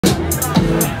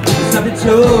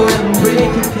toe and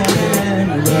break your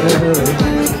camera.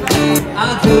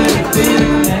 I'll do anything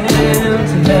I can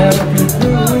to help you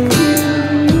through.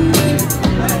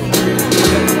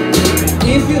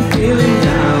 If you're feeling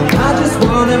down, I just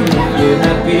wanna make you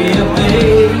happier,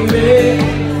 baby.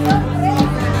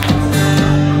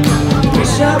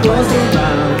 Wish I was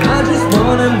around, I just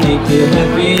wanna make you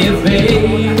happier,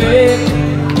 baby.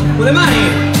 Well, am I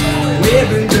here? We've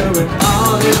been doing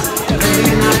all this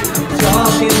late night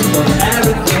talking about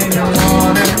everything you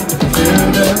wanted to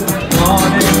the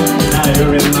morning. Now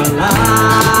you're in my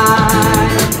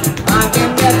life, I can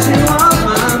get you off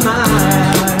my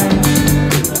mind.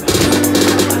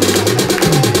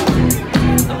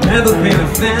 I've never been a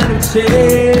fan of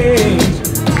change,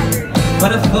 but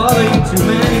I follow you to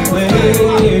many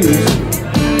places.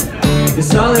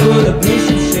 It's all it would be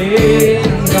some shade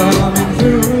coming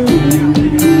through.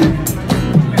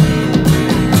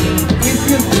 If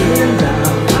you're feeling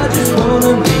down, I just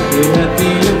wanna make you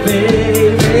happier,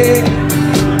 baby.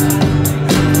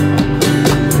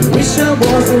 Wish I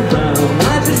was around,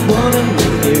 I just wanna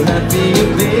make you happier,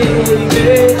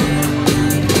 baby.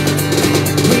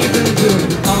 We've been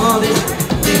doing all this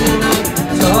midnight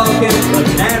talking about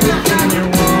everything you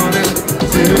wanted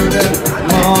to the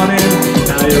morning.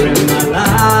 Now you're in my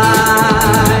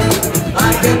life, I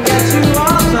can get you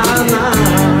off my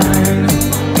mind.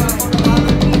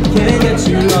 Can't get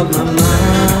you off my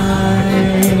mind.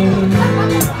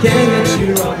 Can't get you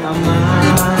off my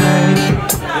mind.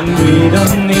 And we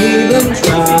don't even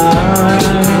try.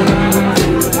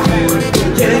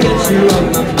 Can't get you off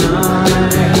my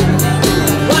mind.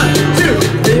 1, 2,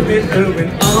 we've been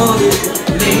doing all this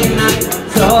late night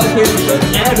talking about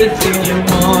everything